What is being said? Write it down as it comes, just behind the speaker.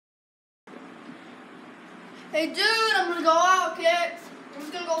Hey dude, I'm gonna go out, okay? I'm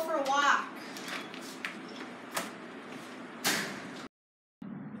just gonna go for a walk.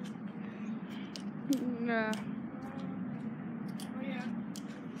 Nah. Oh yeah.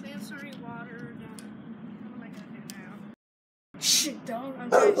 Sensory water. What am I gonna do now? Shit, dog. I'm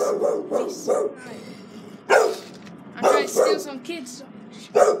trying to steal some kids. See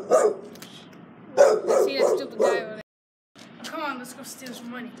that stupid guy over there. Come on, let's go steal some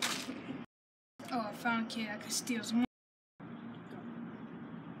money. Oh, I found a kid I could steal some money.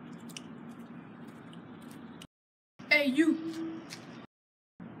 Hey, you.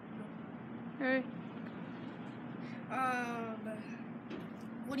 Hey.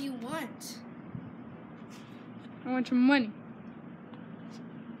 What do you want? I want your money.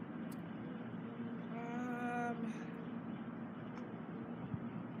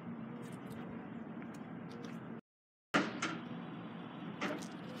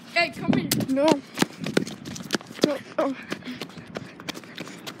 Hey, come here. No. No. Oh.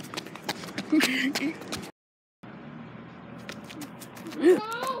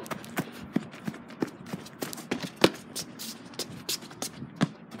 No!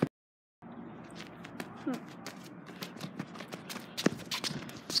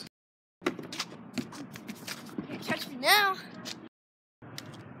 Can't catch me now.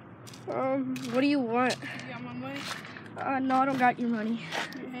 What do you want? You got my money? No, I don't got your money.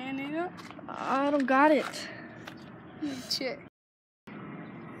 Your hand ain't up? I don't got it. Let me check. I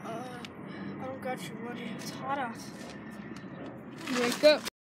don't got your money. It's hot out. Wake up.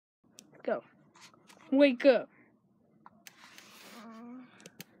 Go. Wake up.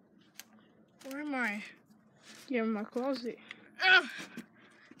 Where am I? You're in my closet.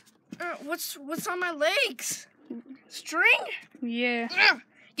 What's on my legs? String? Yeah.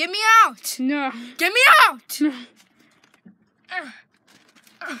 Get me out! No. Get me out! No.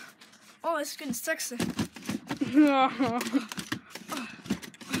 Oh, it's getting sexy. No.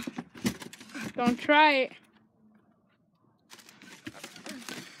 Don't try it.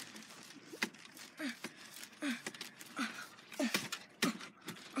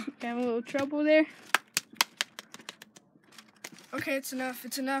 Having a little trouble there? Okay, it's enough.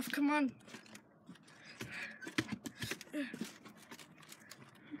 It's enough. Come on.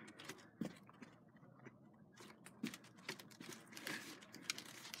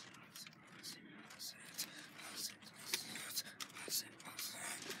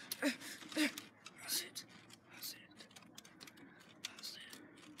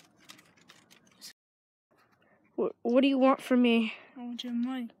 What do you want from me? I want your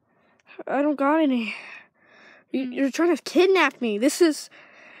money. I don't got any. You're trying to kidnap me. This is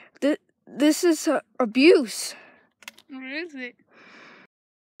abuse. What is it?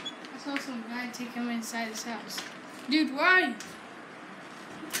 I saw some guy take him inside his house. Dude, where are you?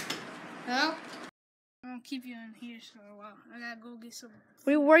 Hello? I'm gonna keep you in here for a while. I gotta go get some food.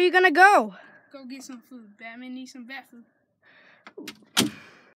 Wait, where are you gonna go? Go get some food. Batman needs some bat food.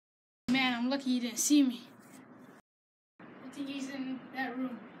 Man, I'm lucky you didn't see me. I think he's in that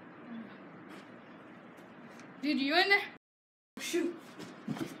room. Dude, you in there? Shoot.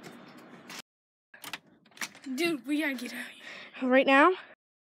 Dude, we gotta get out of here. Right now?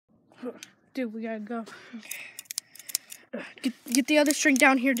 Dude, we gotta go. Get the other string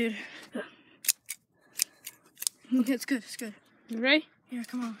down here, dude. Okay, it's good. It's good. You ready? Yeah,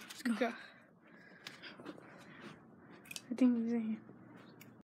 come on. Let's go. Go. I think he's in here.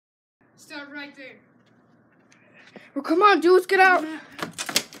 Start right there. Well, come on, dude. Let's get out.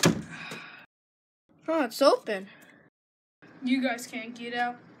 Oh, it's open. You guys can't get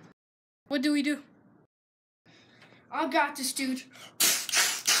out. What do we do? I got this, dude.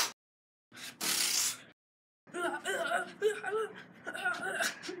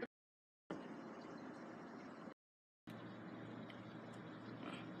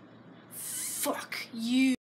 Fuck you.